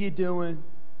 what are you doing?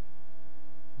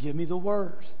 Give me the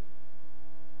Word.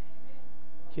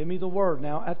 Give me the Word."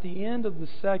 Now, at the end of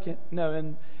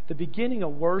in the beginning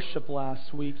of worship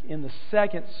last week, in the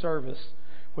second service,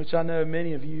 which I know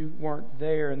many of you weren't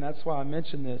there, and that's why I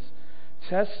mentioned this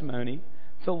testimony,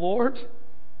 the Lord,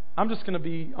 I'm just going to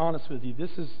be honest with you,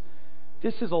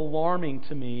 this is alarming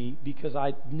to me because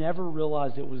I never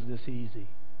realized it was this easy.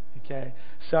 Okay?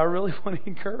 So I really want to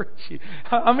encourage you.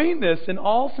 I mean this in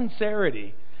all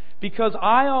sincerity, because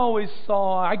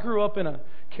I grew up in a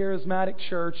charismatic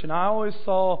church, and I always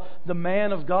saw the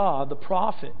man of God, the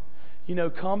prophet,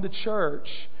 come to church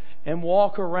and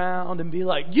walk around and be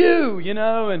like,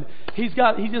 and he's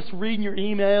just reading your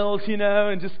emails,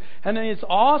 and then it's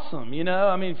awesome,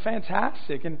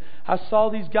 fantastic. And I saw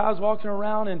these guys walking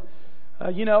around and,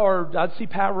 or I'd see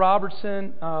Pat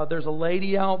Robertson. There's a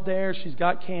lady out there. She's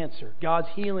got cancer. God's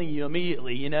healing you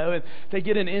immediately, and they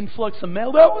get an influx of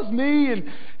mail. That was me. And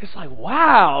it's like,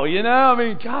 wow,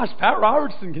 gosh, Pat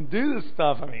Robertson can do this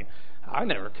stuff. I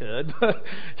never could, but,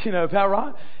 Pat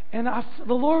Robertson. And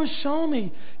the Lord was showing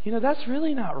me, that's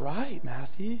really not right,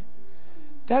 Matthew.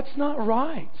 That's not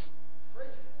right.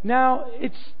 Now,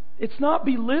 it's not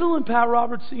belittling Pat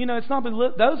Robertson. It's not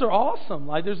those are awesome.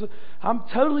 I'm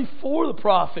totally for the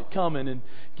prophet coming and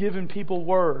giving people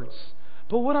words.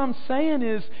 But what I'm saying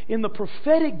is, in the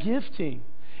prophetic gifting,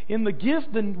 in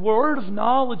the word of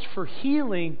knowledge for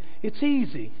healing, it's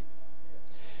easy.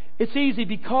 It's easy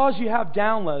because you have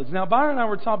downloads. Now, Byron and I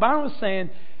were talking. Byron was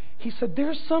saying, he said,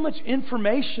 there's so much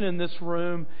information in this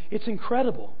room. It's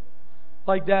incredible.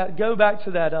 Like that, go back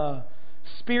to that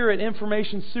Spirit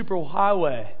Information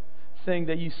Superhighway thing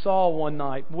that you saw one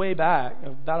night, way back,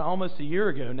 about almost a year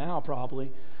ago now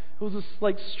probably. It was this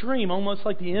stream, almost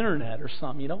like the internet or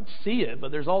something. You don't see it,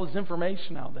 but there's all this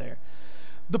information out there.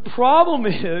 The problem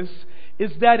is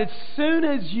that as soon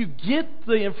as you get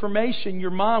the information, your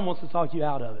mind wants to talk you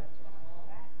out of it.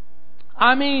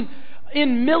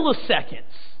 In milliseconds.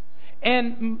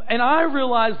 And I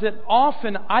realize that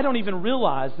often I don't even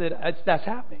realize that that's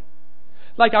happening.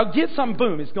 I'll get something,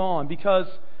 boom, it's gone, because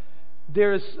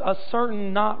there's a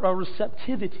certain not a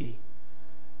receptivity.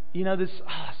 This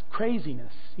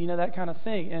craziness, that kind of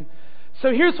thing. And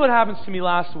so here's what happens to me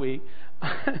last week.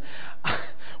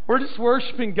 We're just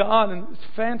worshiping God, and it's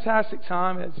a fantastic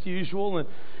time as usual.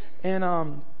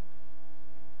 And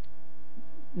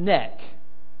neck.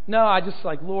 No, I just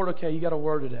Lord, okay, you got a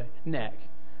word today. Neck.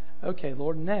 Okay,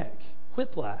 Lord, neck.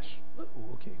 Whiplash.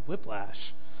 Ooh, okay,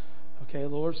 whiplash. Okay,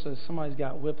 Lord, so somebody's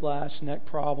got whiplash, neck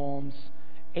problems.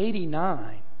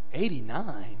 89.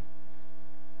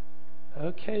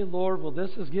 Okay, Lord, well, this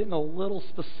is getting a little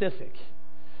specific.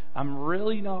 I'm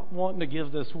really not wanting to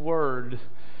give this word,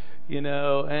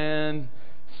 and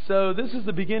so this is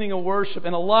the beginning of worship,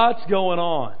 and a lot's going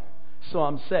on, so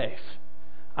I'm safe.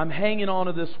 I'm hanging on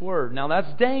to this word. Now,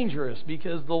 that's dangerous,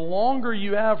 because the longer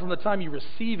you have from the time you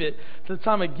receive it to the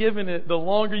time of giving it, the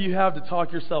longer you have to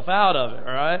talk yourself out of it,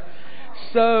 all right?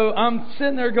 So I'm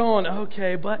sitting there going,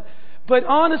 okay, but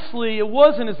honestly, it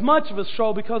wasn't as much of a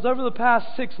struggle, because over the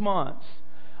past 6 months,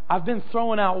 I've been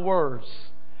throwing out words.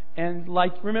 And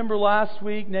remember last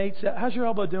week, Nate said, how's your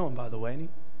elbow doing, by the way?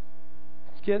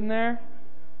 It's getting there?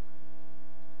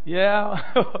 Yeah.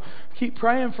 Keep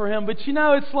praying for him. But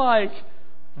it's like,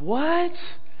 what?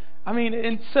 I mean,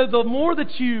 and so the more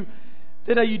that you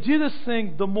do this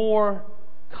thing, the more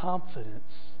confidence.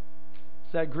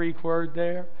 Is that Greek word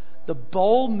there? The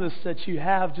boldness that you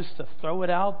have just to throw it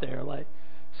out there. Like,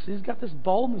 so he's got this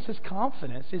boldness, this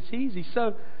confidence. It's easy.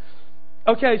 So,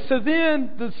 okay, so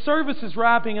then the service is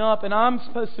wrapping up, and I'm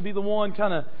supposed to be the one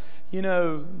kind of,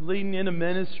 leading into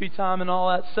ministry time and all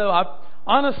that. So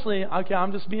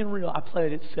I'm just being real. I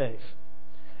played it safe.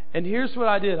 And here's what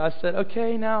I did. I said,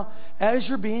 okay, now, as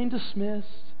you're being dismissed,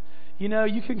 you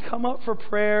can come up for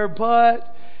prayer,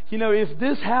 but, if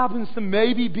this happens to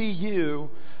maybe be you,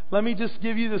 let me just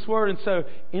give you this word. And so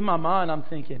in my mind, I'm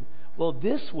thinking, well,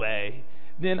 this way,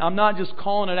 then I'm not just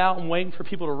calling it out and waiting for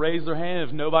people to raise their hand.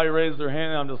 If nobody raised their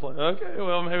hand, I'm just like, okay,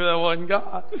 well, maybe that wasn't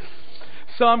God.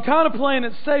 So I'm kind of playing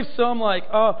it safe. So I'm like,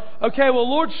 okay, well,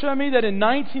 Lord, show me that in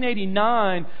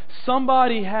 1989,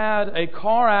 somebody had a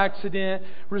car accident,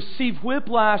 received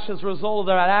whiplash as a result of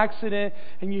that accident,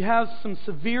 and you have some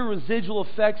severe residual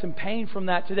effects and pain from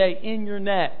that today in your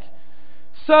neck.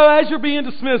 So as you're being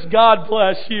dismissed, God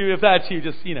bless you. If that's you,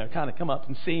 just, kind of come up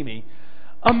and see me.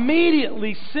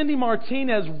 Immediately, Cindy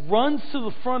Martinez runs to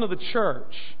the front of the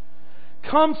church,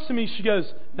 comes to me, she goes,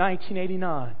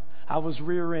 1989, I was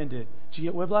rear-ended. Did you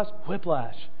get whiplash?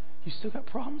 Whiplash. You still got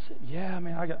problems? Yeah,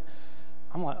 man,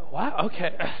 I'm like, wow,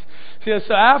 okay.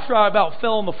 So after I about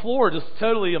fell on the floor, just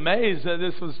totally amazed that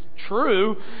this was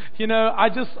true,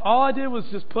 all I did was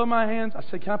just put my hands, I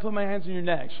said, can I put my hands on your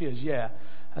neck? She goes, yeah.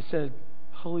 I said,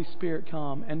 Holy Spirit,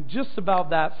 come. And just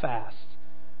about that fast.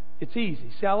 It's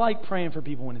easy. See, I like praying for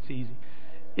people when it's easy.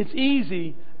 It's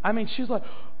easy. I mean, she was like,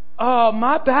 oh,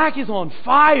 my back is on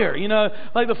fire.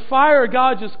 Like the fire of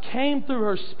God just came through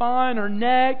her spine, her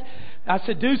neck. I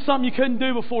said, do something you couldn't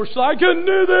do before. She's like, I couldn't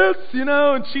do this,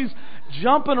 and she's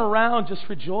jumping around just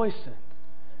rejoicing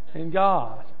in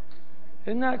God.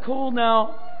 Isn't that cool?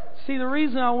 Now, see, the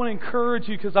reason I want to encourage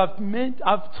you, because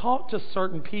I've talked to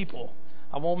certain people.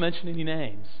 I won't mention any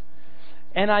names.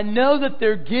 And I know that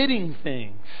they're getting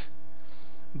things,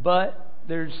 but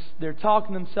they're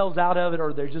talking themselves out of it,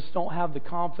 or they just don't have the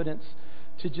confidence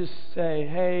to just say,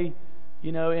 hey,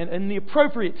 in the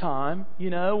appropriate time,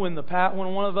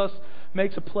 when one of us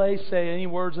makes a play, say any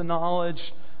words of knowledge,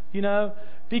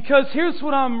 because here's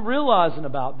what I'm realizing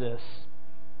about this.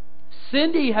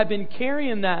 Cindy had been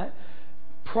carrying that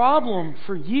problem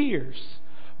for years,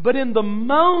 but in the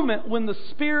moment when the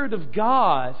Spirit of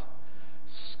God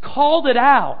called it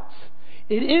out,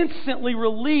 it instantly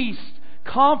released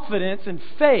confidence and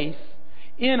faith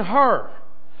in her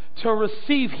to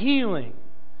receive healing.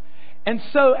 And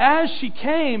so as she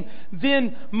came,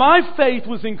 then my faith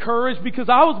was encouraged because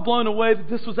I was blown away that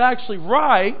this was actually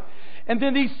right. And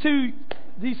then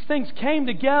these things came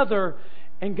together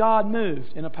and God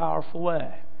moved in a powerful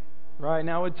way. Right?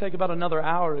 Now it would take about another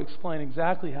hour to explain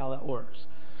exactly how that works.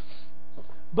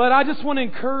 But I just want to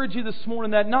encourage you this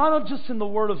morning that not just in the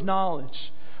word of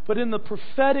knowledge, but in the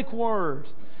prophetic word,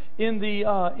 in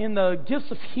the gifts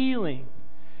of healing,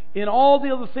 in all the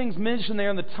other things mentioned there,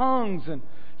 in the tongues. And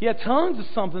tongues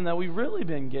is something that we've really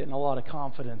been getting a lot of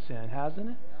confidence in,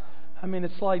 hasn't it? I mean,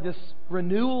 it's like this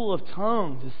renewal of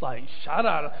tongues. It's like, shout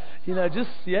out,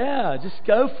 just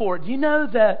go for it. You know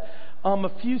that a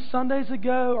few Sundays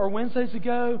ago or Wednesdays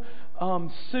ago,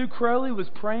 Sue Crowley was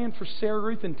praying for Sarah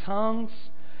Ruth in tongues.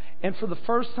 And for the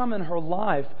first time in her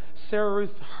life, Sarah Ruth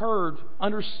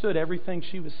understood everything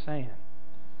she was saying.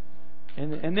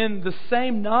 And then the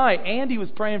same night, Andy was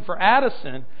praying for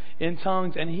Addison in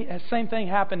tongues, and the same thing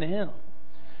happened to him.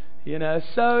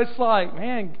 So it's like,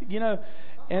 man,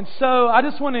 and so I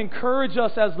just want to encourage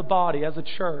us as the body, as a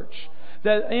church,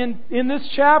 that in this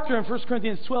chapter in 1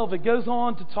 Corinthians 12, it goes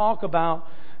on to talk about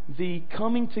the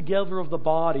coming together of the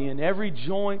body and every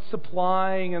joint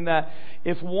supplying, and that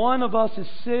if one of us is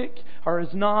sick or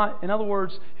is not, in other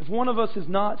words, if one of us is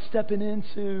not stepping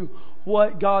into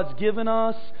what God's given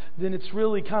us, then it's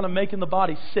really kind of making the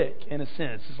body sick in a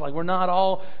sense. It's like we're not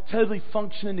all totally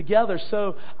functioning together.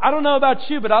 So I don't know about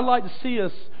you, but I'd like to see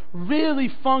us really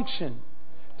function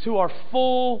to our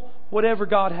full whatever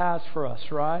God has for us,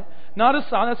 right?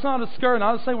 That's not a skirt.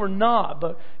 Not to say we're not,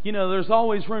 but there's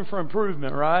always room for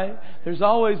improvement, right? There's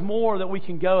always more that we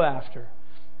can go after.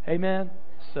 Amen.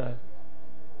 So.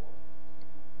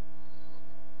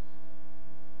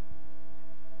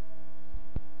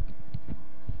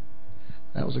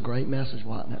 That was a great message,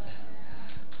 wasn't it?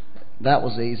 That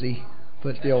was easy.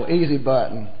 Push the old easy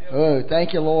button. Oh,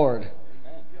 thank you, Lord.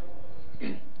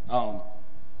 I'm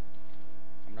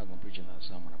not going to preach another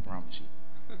sermon, I promise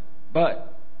you.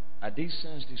 But I did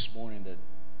sense this morning that,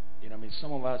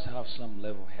 some of us have some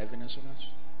level of heaviness on us.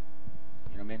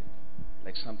 You know what I mean?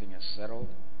 Like something has settled.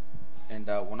 And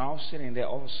when I was sitting there,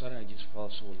 all of a sudden I just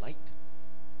felt so light.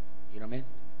 You know what I mean?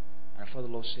 And I felt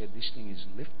the Lord said, this thing is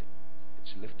lifted.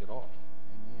 It's lifted off.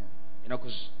 Amen. You know,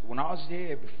 because when I was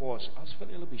there before, I was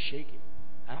feeling a little bit shaky.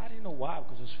 And I didn't know why,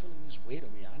 because I was feeling this weight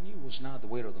on me. I knew it was not the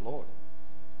weight of the Lord.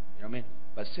 You know what I mean?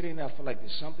 But sitting there, I feel like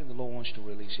there's something the Lord wants to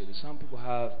release here. There's some people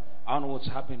have, I don't know what's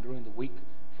happened during the week,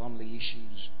 family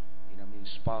issues, you know what I mean,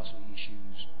 spousal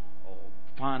issues, or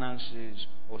finances,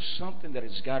 or something that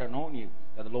has gotten on you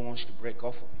that the Lord wants to break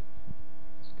off of you.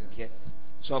 That's good. Okay?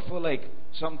 So I feel like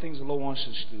some things the Lord wants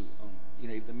us to, you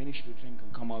know, if the ministry team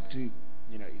can come up too,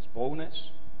 you know, is boldness.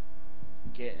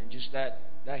 Okay? And just that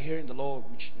hearing the Lord,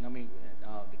 which, you know what I mean,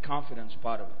 the confidence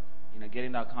part of it, you know,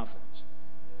 getting that confidence.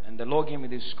 And the Lord gave me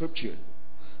this scripture.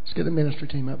 Let's get the ministry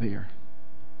team up here.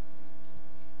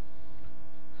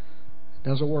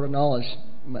 There's a word of knowledge.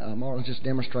 Marlon's just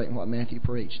demonstrating what Matthew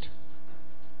preached.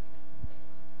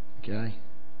 Okay.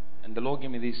 And the Lord gave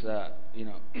me this, you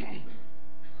know,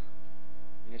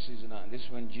 this is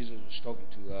when Jesus was talking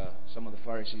to some of the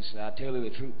Pharisees. He said, I tell you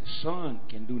the truth, the Son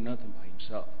can do nothing by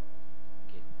himself.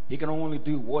 Okay. He can only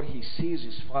do what he sees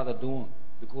his Father doing.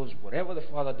 Because whatever the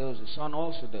Father does, the Son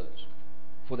also does.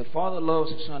 For the Father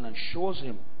loves the Son and shows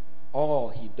him all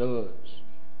he does.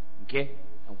 Okay?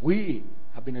 And we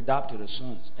have been adopted as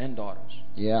sons and daughters.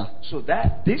 Yeah. So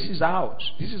this is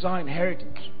ours. This is our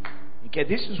inheritance. Okay?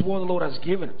 This is what the Lord has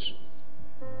given us.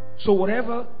 So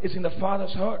whatever is in the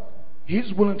Father's heart,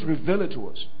 He's willing to reveal it to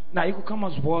us. Now, it could come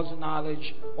as words of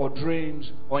knowledge or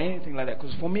dreams or anything like that.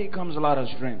 Because for me, it comes a lot as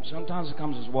dreams. Sometimes it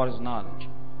comes as words of knowledge.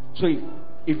 So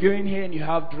if you're in here and you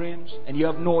have dreams and you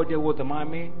have no idea what they might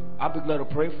mean, I'll be glad to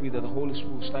pray for you that the Holy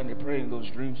Spirit will stand there praying those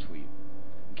dreams for you.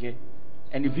 Okay?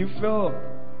 And if you feel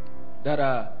that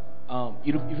if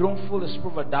you don't feel the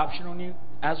spirit of adoption on you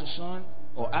as a son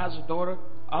or as a daughter,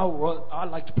 I'd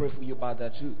like to pray for you about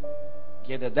that too.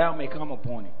 Okay? That may come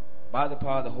upon you by the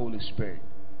power of the Holy Spirit.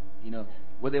 You know,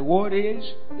 where the word is,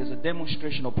 there's a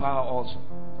demonstration of power also.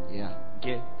 Yeah.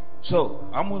 Okay? So,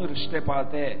 I'm willing to step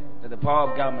out there that the power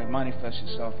of God may manifest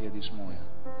itself here this morning.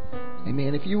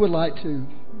 Amen. If you would like to,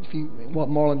 what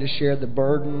Marlon just shared, the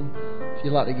burden, if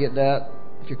you'd like to get that,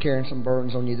 if you're carrying some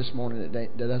burdens on you this morning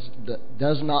that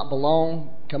does not belong,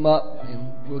 come up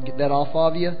and we'll get that off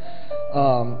of you.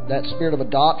 That spirit of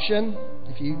adoption,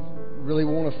 if you really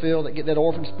want to feel that, get that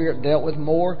orphan spirit dealt with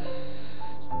more.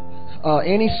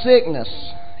 Any sickness,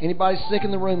 anybody sick in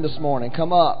the room this morning,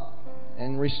 come up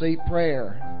and receive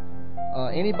prayer.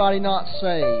 Anybody not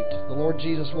saved, the Lord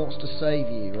Jesus wants to save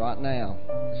you right now.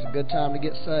 It's a good time to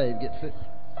get saved.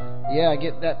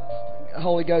 Get that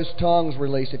Holy Ghost tongues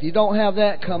released. If you don't have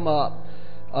that, come up.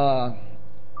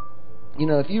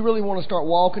 If you really want to start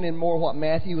walking in more what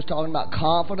Matthew was talking about,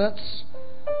 confidence,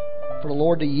 for the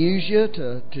Lord to use you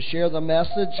to share the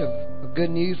message of good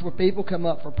news with people, come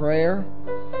up for prayer.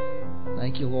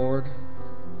 Thank you, Lord.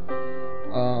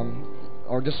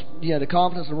 Or just the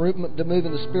confidence to move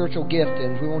in the spiritual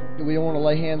giftings. We want to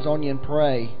lay hands on you and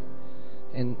pray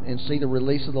and see the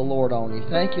release of the Lord on you.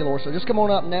 Thank you, Lord. So just come on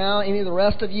up now. Any of the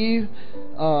rest of you,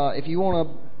 if you want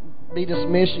to be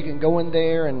dismissed, you can go in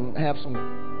there and have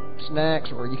some snacks,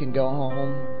 or you can go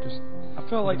home. I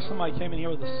felt like somebody came in here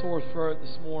with a sore throat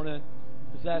this morning.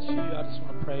 If that's you, I just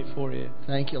want to pray for you.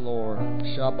 Thank you, Lord.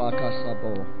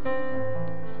 Shabakasabo.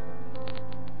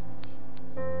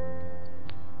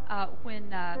 When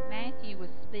Matthew was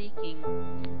speaking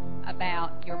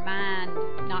about your mind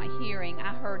not hearing,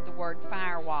 I heard the word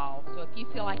firewall. So if you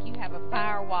feel like you have a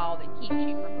firewall that keeps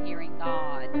you from hearing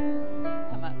God,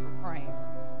 come up for prayer.